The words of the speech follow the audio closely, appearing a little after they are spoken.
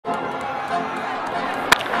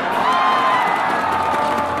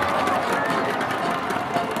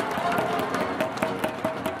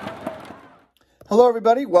Hello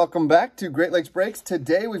everybody, welcome back to Great Lakes Breaks.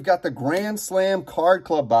 Today we've got the Grand Slam Card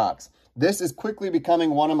Club box. This is quickly becoming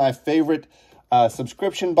one of my favorite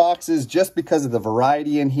subscription boxes just because of the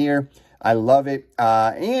variety in here. I love it,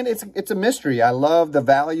 and it's a mystery. I love the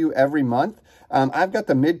value every month. I've got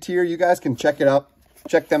the mid-tier. You guys can check it out.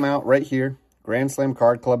 Check them out right here,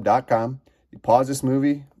 grandslamcardclub.com. You pause this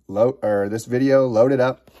this video, load it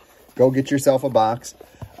up, go get yourself a box.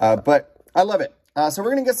 But I love it. So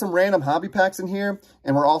we're going to get some random hobby packs in here,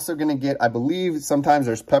 and we're also going to get, I believe, sometimes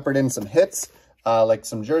there's peppered in some hits, like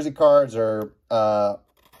some jersey cards or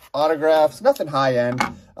autographs. Nothing high-end,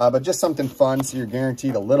 but just something fun, so you're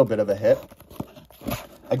guaranteed a little bit of a hit.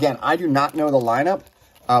 Again, I do not know the lineup,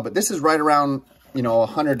 but this is right around,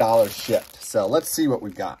 $100 shipped. So let's see what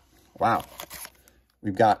we've got. Wow.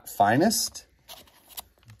 We've got Finest,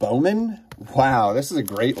 Bowman. Wow, this is a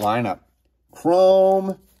great lineup.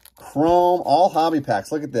 Chrome, all hobby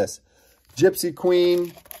packs. Look at this. Gypsy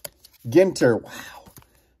Queen, Ginter. Wow.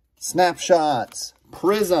 Snapshots,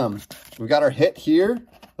 Prism. We got our hit here.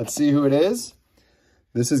 Let's see who it is.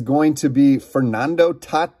 This is going to be Fernando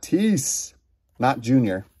Tatis, not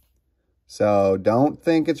Jr. So don't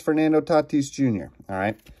think it's Fernando Tatis Jr. All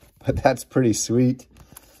right. But that's pretty sweet.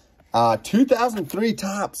 2003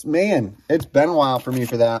 Topps. Man, it's been a while for me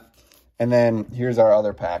for that. And then here's our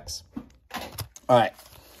other packs. All right.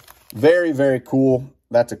 Very, very cool.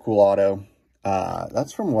 That's a cool auto.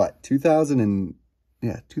 That's from what?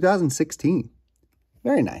 2016.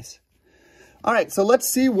 Very nice. All right, so let's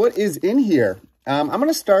see what is in here. I'm going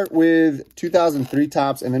to start with 2003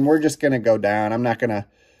 Topps, and then we're just going to go down. I'm not going to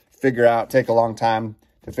take a long time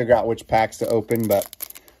to figure out which packs to open, but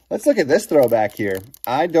let's look at this throwback here.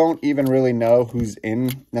 I don't even really know who's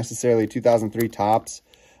in necessarily 2003 Topps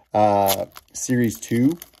Series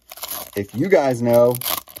 2. If you guys know,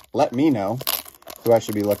 let me know who I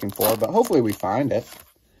should be looking for, but hopefully we find it.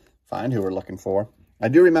 Find who we're looking for. I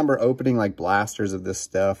do remember opening like blasters of this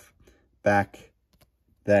stuff back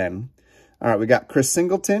then. All right, we got Chris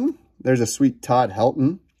Singleton. There's a sweet Todd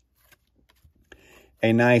Helton.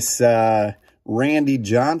 A nice Randy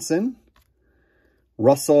Johnson.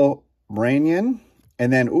 Russell Branyan.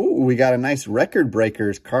 And then, ooh, we got a nice Record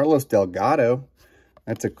Breakers, Carlos Delgado.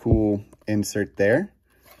 That's a cool insert there.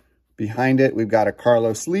 Behind it, we've got a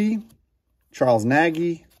Carlos Lee, Charles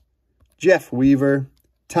Nagy, Jeff Weaver,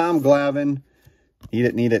 Tom Glavine,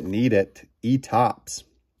 Need It, E-Topps.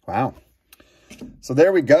 Wow. So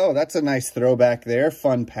there we go. That's a nice throwback there.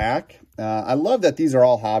 Fun pack. I love that these are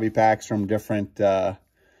all hobby packs from different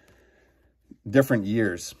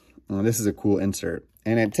years. This is a cool insert.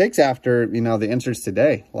 And it takes after, the inserts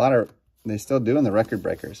today. They still doing the Record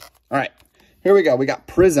Breakers. All right, here we go. We got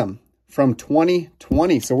Prism from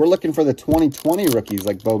 2020. So we're looking for the 2020 rookies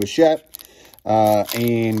like Bo Bichette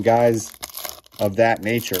and guys of that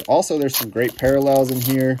nature. Also, there's some great parallels in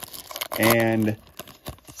here and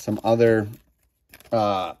some other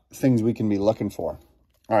things we can be looking for.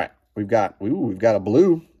 All right, we've got a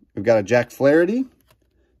blue. We've got a Jack Flaherty,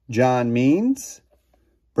 John Means,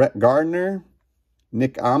 Brett Gardner,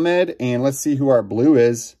 Nick Ahmed, and let's see who our blue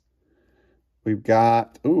is. We've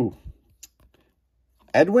got,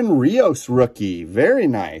 Edwin Rios rookie. Very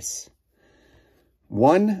nice.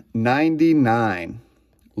 199.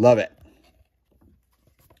 Love it.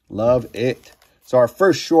 Love it. So our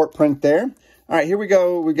first short print there. All right, here we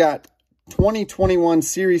go. We got 2021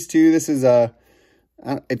 Series 2. This is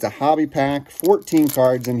it's a hobby pack. 14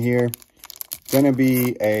 cards in here. Gonna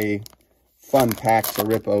be a fun pack to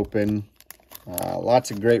rip open.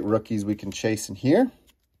 Lots of great rookies we can chase in here.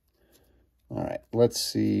 All right, let's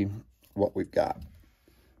see what we've got.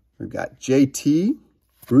 We've got JT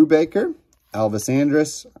Brubaker, Elvis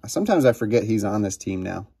Andrus. Sometimes I forget he's on this team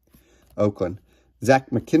now. Oakland.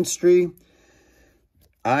 Zach McKinstry.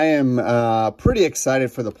 I am pretty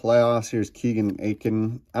excited for the playoffs. Here's Keegan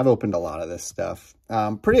Aiken. I've opened a lot of this stuff.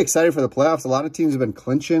 Pretty excited for the playoffs. A lot of teams have been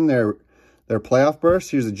clinching their playoff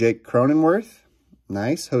berths. Here's a Jake Cronenworth.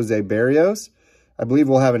 Nice. Jose Barrios. I believe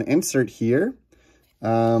we'll have an insert here.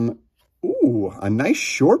 Ooh, a nice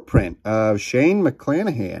short print of Shane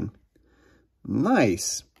McClanahan.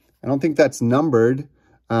 Nice. I don't think that's numbered,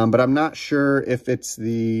 but I'm not sure if it's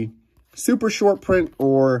the super short print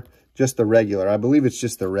or just the regular. I believe it's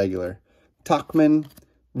just the regular. Tuckman,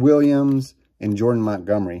 Williams, and Jordan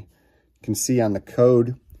Montgomery. You can see on the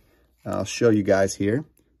code. I'll show you guys here.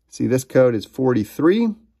 See, this code is 43.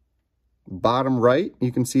 Bottom right,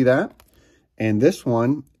 you can see that. And this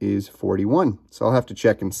one is 41. So I'll have to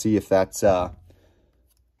check and see if that's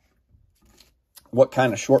what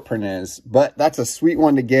kind of short print is. But that's a sweet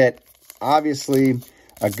one to get. Obviously,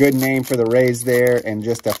 a good name for the Rays there, and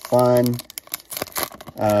just a fun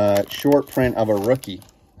short print of a rookie.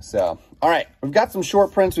 So, all right, we've got some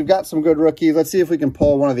short prints. We've got some good rookies. Let's see if we can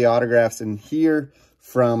pull one of the autographs in here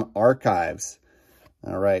from Archives.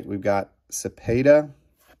 All right, we've got Cepeda.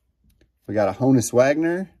 We got a Honus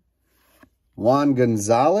Wagner. Juan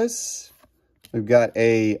Gonzalez. We've got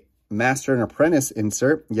a Master and Apprentice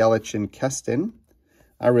insert, Yelich and Keston.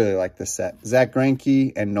 I really like this set. Zach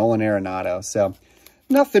Greinke and Nolan Arenado. So,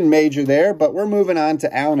 nothing major there, but we're moving on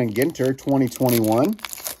to Allen and Ginter 2021.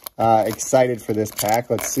 Excited for this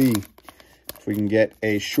pack. Let's see if we can get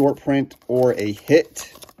a short print or a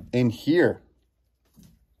hit in here.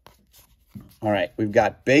 All right, we've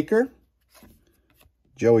got Baker,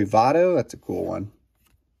 Joey Votto, that's a cool one.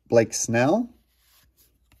 Blake Snell,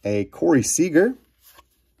 a Corey Seager,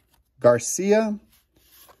 Garcia,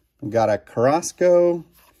 we've got a Carrasco.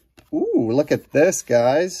 Ooh, look at this,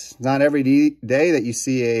 guys. Not every day that you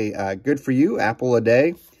see a good for you apple a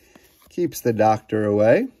day. Keeps the doctor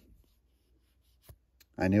away.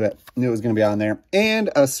 I knew it. Knew it was going to be on there.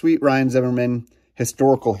 And a sweet Ryan Zimmerman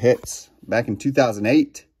historical hits back in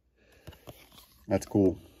 2008. That's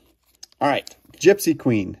cool. All right. Gypsy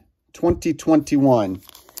Queen 2021.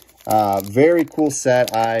 Very cool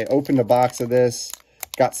set. I opened a box of this.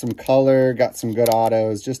 Got some color. Got some good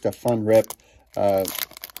autos. Just a fun rip.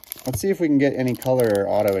 Let's see if we can get any color or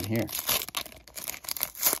auto in here.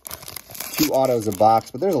 2 autos a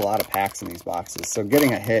box, but there's a lot of packs in these boxes. So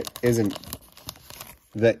getting a hit isn't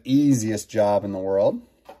the easiest job in the world.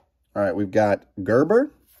 All right, we've got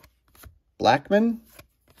Gerber, Blackman,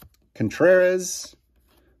 Contreras.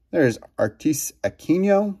 There's Artis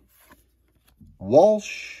Aquino,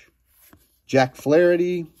 Walsh, Jack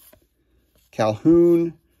Flaherty,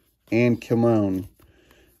 Calhoun, and Kimon.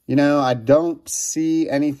 You know, I don't see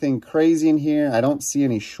anything crazy in here. I don't see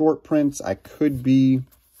any short prints. I could be,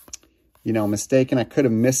 you know, mistaken. I could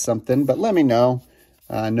have missed something, but let me know.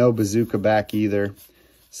 No Bazooka back either.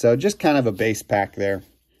 So just kind of a base pack there.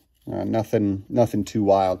 Nothing too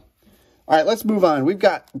wild. All right, let's move on. We've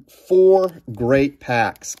got 4 great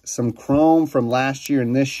packs. Some Chrome from last year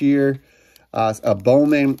and this year. A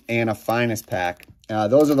Bowman and a Finest pack.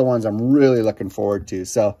 Those are the ones I'm really looking forward to.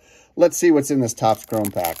 So let's see what's in this Topps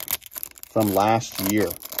Chrome pack from last year.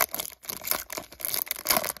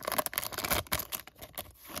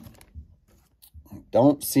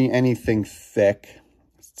 Don't see anything thick.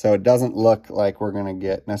 So it doesn't look like we're going to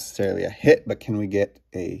get necessarily a hit, but can we get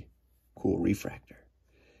a cool refractor?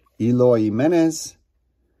 Eloy Jimenez.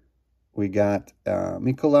 We got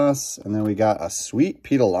Mikolas, and then we got a sweet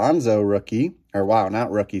Pete Alonso rookie. Or wow, not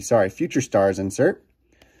rookie, sorry, Future Stars insert.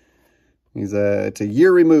 It's a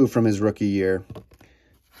year removed from his rookie year.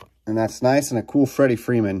 And that's nice, and a cool Freddie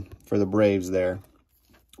Freeman for the Braves there.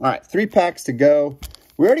 All right, 3 packs to go.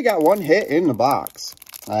 We already got 1 hit in the box.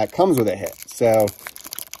 It comes with a hit, so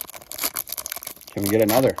can we get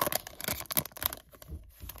another?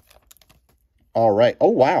 All right. Oh,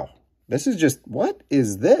 wow. This is just, what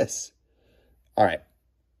is this? All right.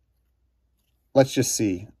 Let's just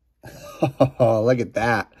see. Look at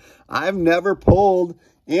that. I've never pulled,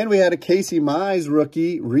 and we had a Casey Mize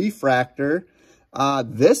rookie refractor.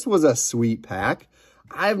 This was a sweet pack.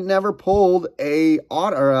 I've never pulled a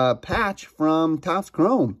patch from Topps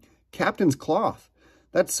Chrome. Captain's Cloth.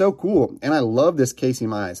 That's so cool. And I love this Casey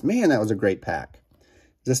Mize. Man, that was a great pack.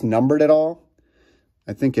 Is this numbered at all?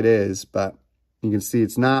 I think it is, but you can see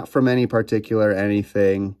it's not from any particular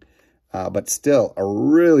anything. But still, a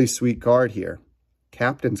really sweet card here.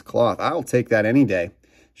 Captain's Cloth. I'll take that any day.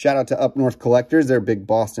 Shout out to Up North Collectors. They're big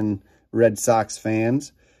Boston Red Sox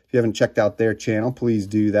fans. If you haven't checked out their channel, please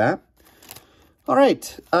do that. All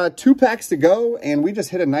right, 2 packs to go, and we just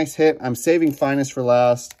hit a nice hit. I'm saving Finest for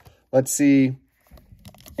last. Let's see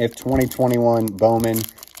if 2021 Bowman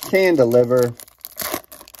can deliver.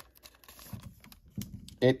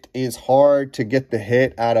 It is hard to get the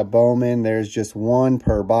hit out of Bowman. There's just 1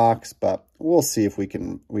 per box, but we'll see if we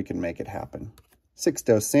can make it happen.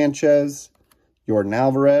 Sixto Sanchez, Yordan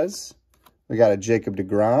Alvarez. We got a Jacob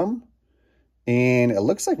deGrom. And it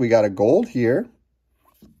looks like we got a gold here.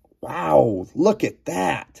 Wow, look at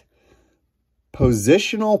that.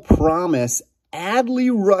 Positional Promise,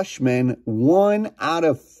 Adley Rutschman, 1 out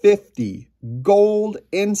of 50. Gold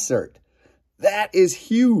insert. That is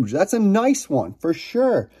huge. That's a nice one for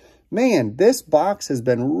sure. Man, this box has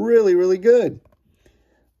been really, really good.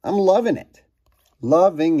 I'm loving it.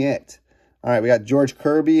 Loving it. All right, we got George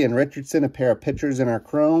Kirby and Richardson, a pair of pitchers in our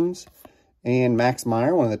Chromes. And Max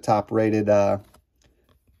Meyer, one of the top-rated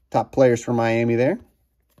top players for Miami there.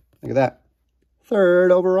 Look at that.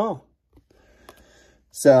 3rd overall.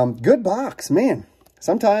 So, good box, man.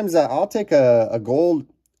 Sometimes I'll take a gold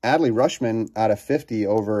Adley Rutschman out of 50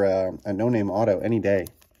 over a no-name auto any day.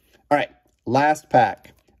 All right, last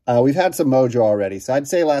pack. We've had some Mojo already, so I'd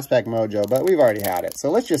say last pack Mojo, but we've already had it.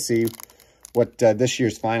 So let's just see what this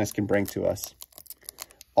year's Finest can bring to us.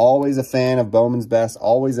 Always a fan of Bowman's Best.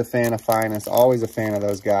 Always a fan of Finest. Always a fan of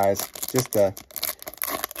those guys.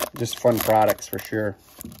 Just fun products for sure.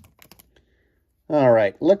 All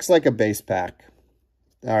right, looks like a base pack.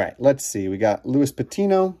 All right, let's see. We got Luis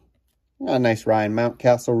Patino. A nice Ryan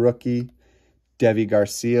Mountcastle rookie. Devi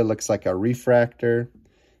Garcia looks like a refractor.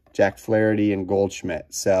 Jack Flaherty and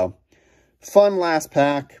Goldschmidt. So, fun last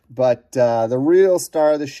pack. But the real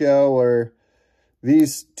star of the show are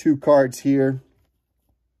these two cards here.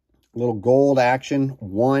 A little gold action.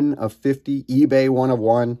 1 of 50. eBay 1 of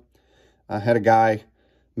 1. I had a guy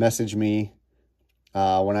message me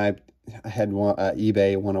when I had one,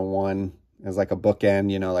 eBay 101. It was like a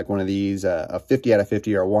bookend, you know, like one of these, a 50 out of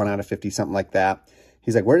 50 or a 1 out of 50, something like that.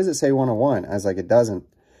 He's like, where does it say 101? I was like, it doesn't.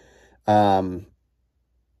 It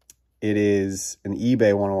is an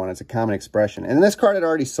eBay 101. It's a common expression. And this card had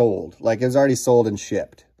already sold. Like, it was already sold and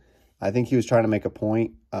shipped. I think he was trying to make a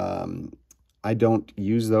point. I don't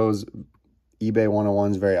use those eBay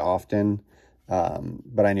 101s very often,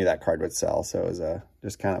 but I knew that card would sell, so it was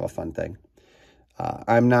just kind of a fun thing.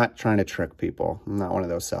 I'm not trying to trick people. I'm not one of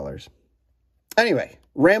those sellers. Anyway,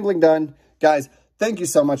 rambling done. Guys, thank you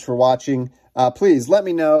so much for watching. Please let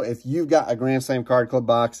me know if you've got a Grand Slam Card Club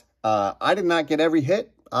box. I did not get every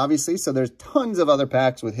hit, obviously, so there's tons of other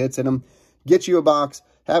packs with hits in them. Get you a box,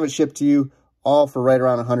 have it shipped to you, all for right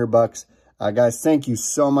around $100. Guys, thank you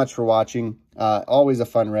so much for watching. Always a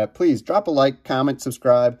fun rep. Please drop a like, comment,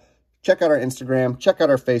 subscribe. Check out our Instagram, check out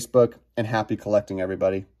our Facebook, and happy collecting,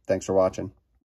 everybody. Thanks for watching.